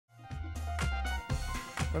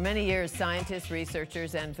For many years, scientists,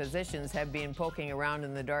 researchers, and physicians have been poking around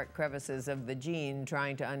in the dark crevices of the gene,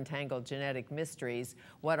 trying to untangle genetic mysteries.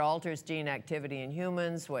 What alters gene activity in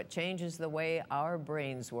humans? What changes the way our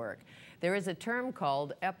brains work? There is a term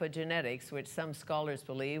called epigenetics, which some scholars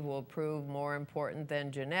believe will prove more important than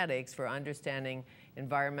genetics for understanding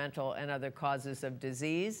environmental and other causes of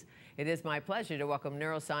disease. It is my pleasure to welcome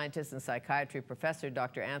neuroscientist and psychiatry professor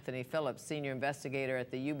Dr. Anthony Phillips, senior investigator at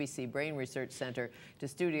the UBC Brain Research Center, to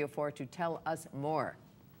Studio 4 to tell us more.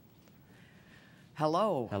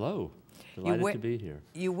 Hello. Hello. Delighted to be here.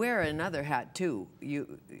 You wear another hat, too.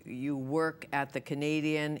 You work at the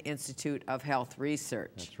Canadian Institute of Health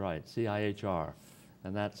Research. That's right, CIHR.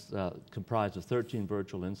 And that's comprised of 13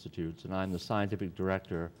 virtual institutes, and I'm the scientific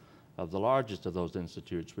director of the largest of those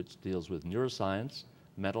institutes, which deals with neuroscience,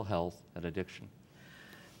 mental health, and addiction.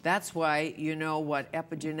 That's why you know what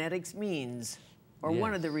epigenetics means, or Yes.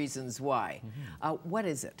 one of the reasons why. What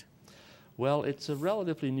is it? Well, it's a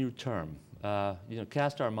relatively new term.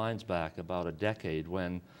 Cast our minds back about a decade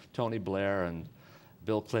when Tony Blair and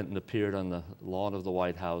Bill Clinton appeared on the lawn of the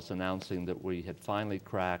White House announcing that we had finally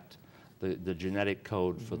cracked the genetic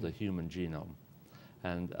code for the human genome.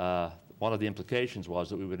 And one of the implications was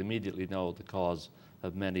that we would immediately know the cause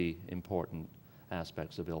of many important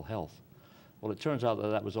aspects of ill health. Well, it turns out that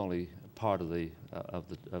that was only part of the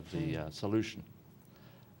solution.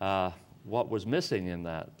 What was missing in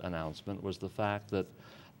that announcement was the fact that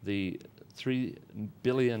the 3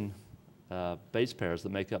 billion base pairs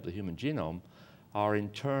that make up the human genome are in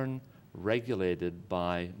turn regulated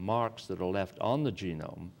by marks that are left on the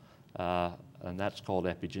genome, and that's called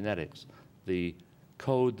epigenetics. The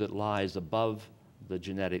code that lies above the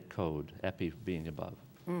genetic code, epi being above.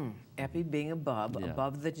 Epi being above, Yeah.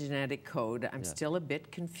 above the genetic code. I'm still a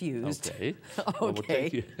bit confused. Okay.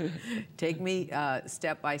 Okay. Take me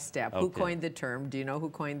step by step. Who Okay. coined the term? Do you know who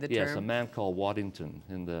coined the Yes, term? a man called Waddington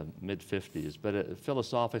in the mid-50s, but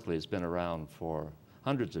philosophically it's been around for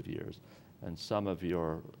hundreds of years. And some of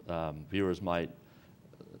your viewers might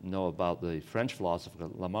know about the French philosopher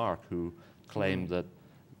Lamarck, who claimed that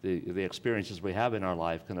the experiences we have in our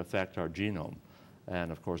life can affect our genome.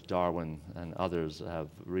 And of course, Darwin and others have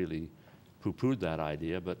really poo-pooed that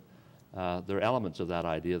idea, but there are elements of that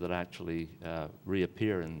idea that actually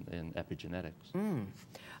reappear in epigenetics.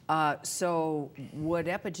 So would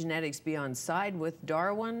epigenetics be on side with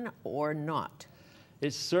Darwin or not?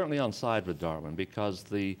 It's certainly on side with Darwin, because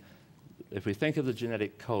if we think of the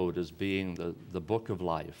genetic code as being the book of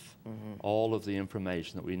life, all of the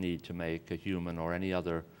information that we need to make a human or any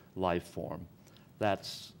other life form,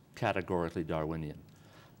 that's categorically Darwinian.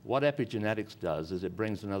 What epigenetics does is it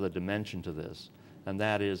brings another dimension to this, and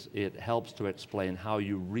that is it helps to explain how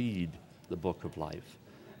you read the book of life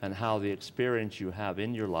and how the experience you have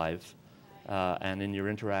in your life and in your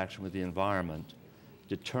interaction with the environment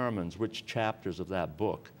determines which chapters of that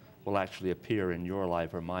book will actually appear in your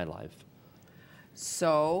life or my life.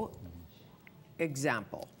 So,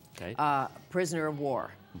 example, Okay. Prisoner of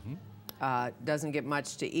war. Doesn't get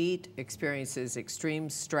much to eat, experiences extreme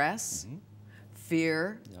stress,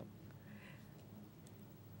 fear. Yep.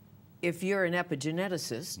 If you're an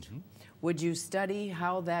epigeneticist, would you study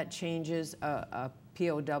how that changes a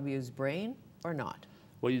POW's brain or not?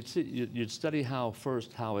 Well, you'd study how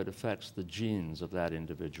it affects the genes of that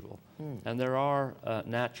individual. And there are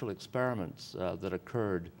natural experiments that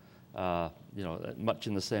occurred, much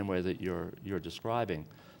in the same way that you're describing.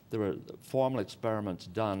 There were formal experiments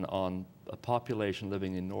done on a population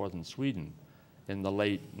living in northern Sweden in the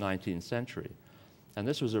late 19th century. And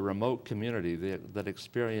this was a remote community that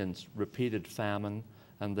experienced repeated famine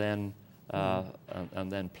and then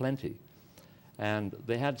plenty. And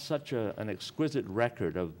they had such an exquisite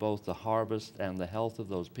record of both the harvest and the health of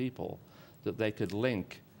those people that they could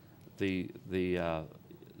link the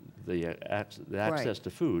access to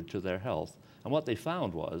food to their health. And what they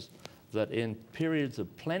found was that in periods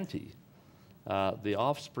of plenty, the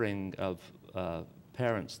offspring of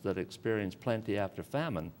parents that experienced plenty after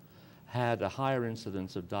famine had a higher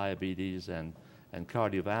incidence of diabetes and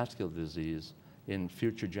cardiovascular disease in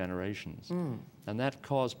future generations. And that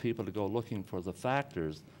caused people to go looking for the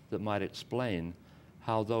factors that might explain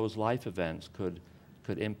how those life events could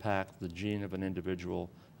impact the gene of an individual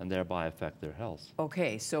and thereby affect their health.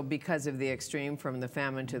 Okay, so because of the extreme from the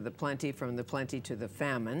famine to the plenty, from the plenty to the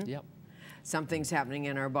famine, Yep. something's happening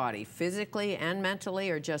in our body, physically and mentally,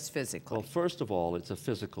 or just physically? Well, first of all, it's a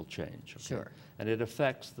physical change. Okay? Sure. And it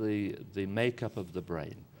affects the makeup of the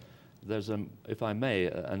brain. There's, if I may,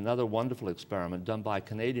 another wonderful experiment done by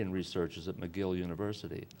Canadian researchers at McGill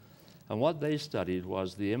University. And what they studied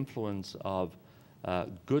was the influence of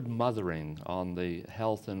good mothering on the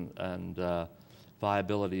health and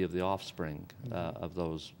viability of the offspring of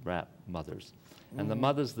those rat mothers. And the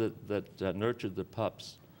mothers that nurtured the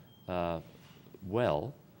pups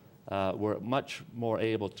well were much more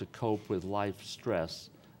able to cope with life stress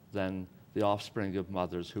than the offspring of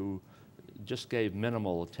mothers who just gave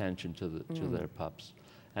minimal attention to their pups.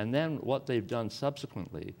 And then what they've done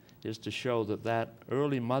subsequently is to show that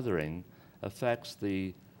early mothering affects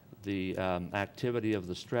the activity of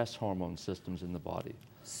the stress hormone systems in the body.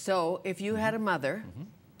 So if you had a mother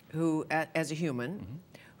who, as a human,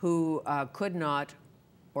 who could not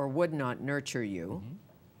or would not nurture you,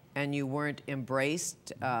 and you weren't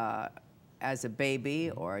embraced as a baby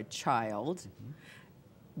or a child,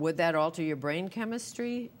 would that alter your brain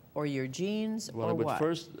chemistry or your genes, well, or it would what?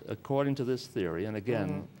 first, according to this theory, and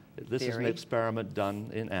again, this is an experiment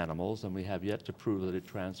done in animals, and we have yet to prove that it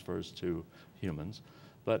transfers to humans.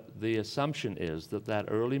 But the assumption is that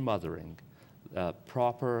early mothering,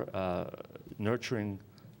 proper nurturing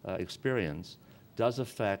experience does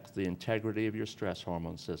affect the integrity of your stress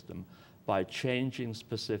hormone system by changing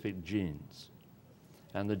specific genes.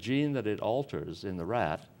 And the gene that it alters in the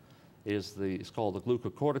rat is it's called the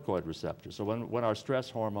glucocorticoid receptor. So when our stress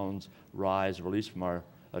hormones rise, released from our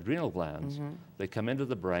adrenal glands, they come into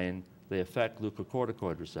the brain, they affect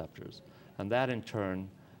glucocorticoid receptors. And that in turn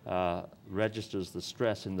registers the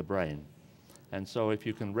stress in the brain. And so if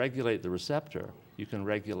you can regulate the receptor, you can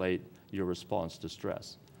regulate your response to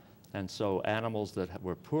stress. And so animals that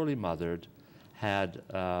were poorly mothered had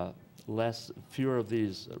fewer of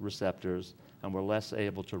these receptors and were less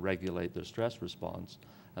able to regulate their stress response,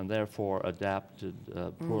 and therefore adapted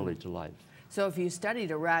poorly to life. So if you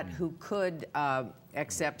studied a rat who could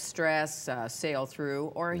accept stress, sail through,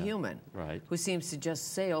 or a human who seems to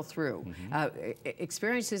just sail through,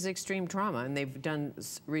 experiences extreme trauma, and they've done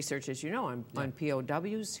research, as you know, on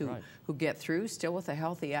POWs who get through still with a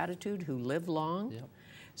healthy attitude, who live long.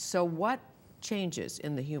 So what changes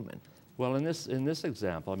in the human? Well, in this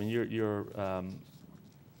example, I mean, you're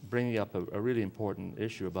bringing up a really important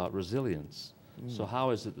issue about resilience. So how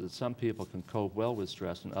is it that some people can cope well with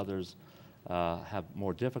stress and others have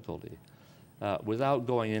more difficulty? Without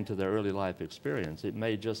going into their early life experience, it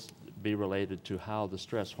may just be related to how the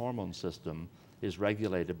stress hormone system is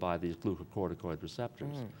regulated by these glucocorticoid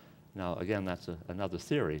receptors. Now, again, that's another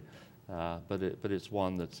theory, but it's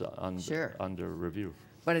one that's under review.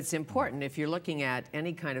 But it's important if you're looking at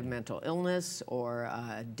any kind of mental illness or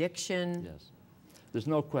addiction. Yes. There's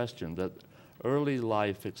no question that early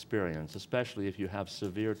life experience, especially if you have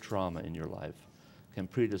severe trauma in your life, can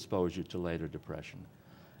predispose you to later depression.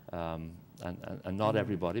 And not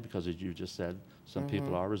everybody, because as you just said, some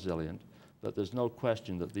people are resilient, but there's no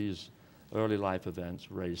question that these early life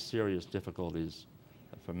events raise serious difficulties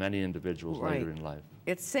for many individuals later in life.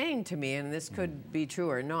 It's saying to me, and this could be true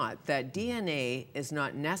or not, that DNA is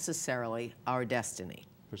not necessarily our destiny.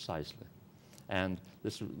 Precisely. And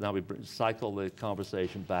now we cycle the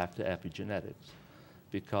conversation back to epigenetics,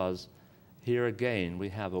 because here again we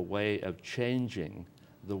have a way of changing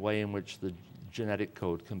the way in which the genetic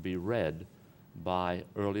code can be read by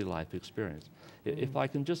early life experience. If I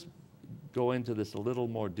can just go into this a little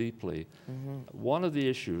more deeply, one of the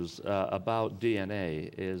issues about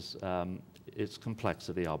DNA is its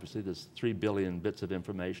complexity, obviously. There's 3 billion bits of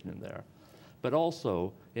information in there. But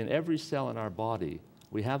also, in every cell in our body,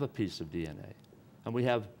 we have a piece of DNA. And we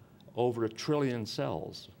have over 1 trillion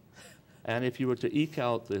cells. And if you were to eke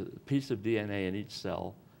out the piece of DNA in each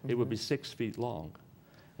cell, it would be 6 feet long.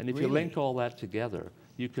 And if you link all that together,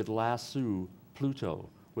 you could lasso Pluto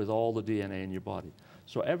with all the DNA in your body.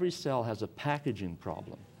 So every cell has a packaging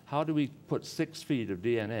problem. How do we put 6 feet of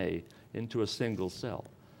DNA into a single cell?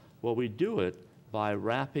 Well, we do it by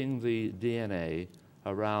wrapping the DNA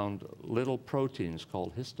around little proteins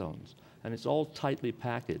called histones. And it's all tightly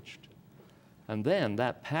packaged. And then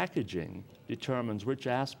that packaging determines which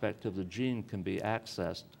aspect of the gene can be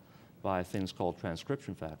accessed by things called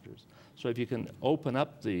transcription factors. So if you can open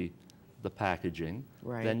up the packaging,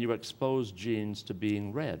 then you expose genes to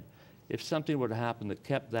being read. If something were to happen that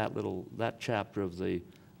kept that chapter of the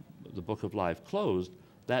book of life closed,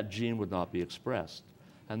 that gene would not be expressed.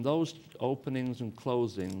 And those openings and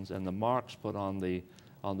closings and the marks put on the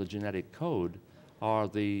genetic code are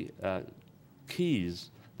the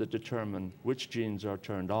keys that determine which genes are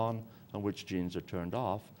turned on and which genes are turned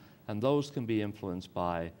off. And those can be influenced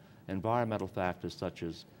by environmental factors such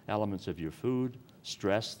as elements of your food,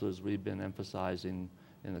 stress, as we've been emphasizing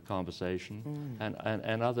in the conversation,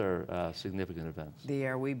 and other significant events. The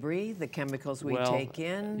air we breathe, the chemicals we take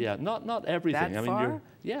in. Yeah, not everything. That I mean, far?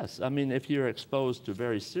 yes. I mean, if you're exposed to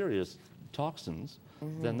very serious toxins,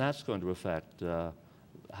 then that's going to affect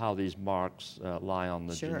how these marks lie on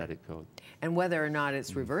the genetic code. And whether or not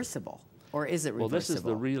it's reversible, or is it reversible? Well, this is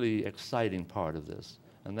the really exciting part of this,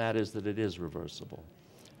 and that is that it is reversible.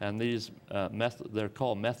 And these, they're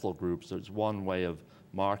called methyl groups. So it's one way of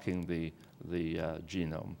marking the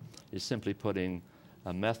genome, is simply putting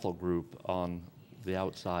a methyl group on the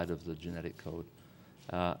outside of the genetic code.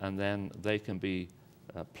 And then they can be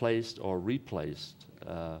placed or replaced.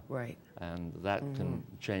 Right. And that can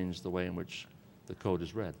change the way in which the code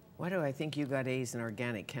is read. Why do I think you got A's in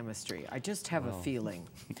organic chemistry? I just have a feeling.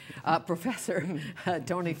 Professor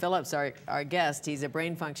Tony Phillips, our guest, he's a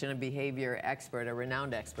brain function and behavior expert, a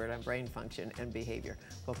renowned expert on brain function and behavior.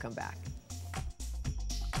 We'll come back.